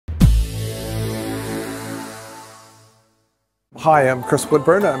Hi, I'm Chris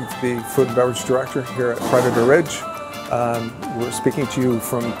Woodburn. I'm the Food and Beverage Director here at Predator Ridge. We're speaking to you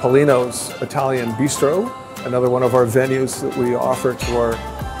from Pallino's Italian Bistro, another one of our venues that we offer to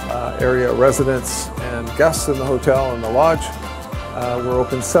our area residents and guests in the hotel and the lodge. We're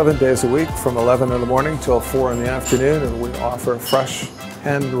open 7 days a week from 11 in the morning till 4 in the afternoon, and we offer fresh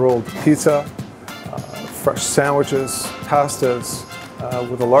hand-rolled pizza, fresh sandwiches, pastas,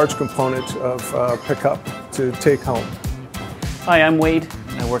 with a large component of pickup to take home. Hi, I'm Wade.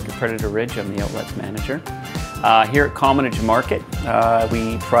 I work at Predator Ridge. I'm the Outlets Manager. Here at Commonage Market,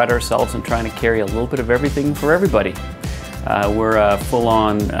 we pride ourselves in trying to carry a little bit of everything for everybody. We're a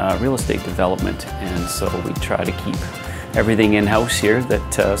full-on real estate development, and so we try to keep everything in-house here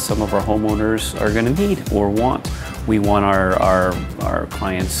that some of our homeowners are going to need or want. We want our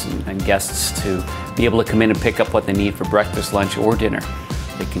clients and guests to be able to come in and pick up what they need for breakfast, lunch, or dinner.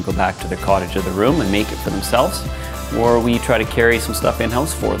 They can go back to their cottage or the room and make it for themselves, or we try to carry some stuff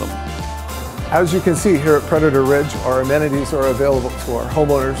in-house for them. As you can see here at Predator Ridge, our amenities are available to our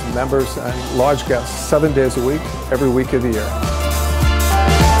homeowners, members, and lodge guests 7 days a week, every week of the year.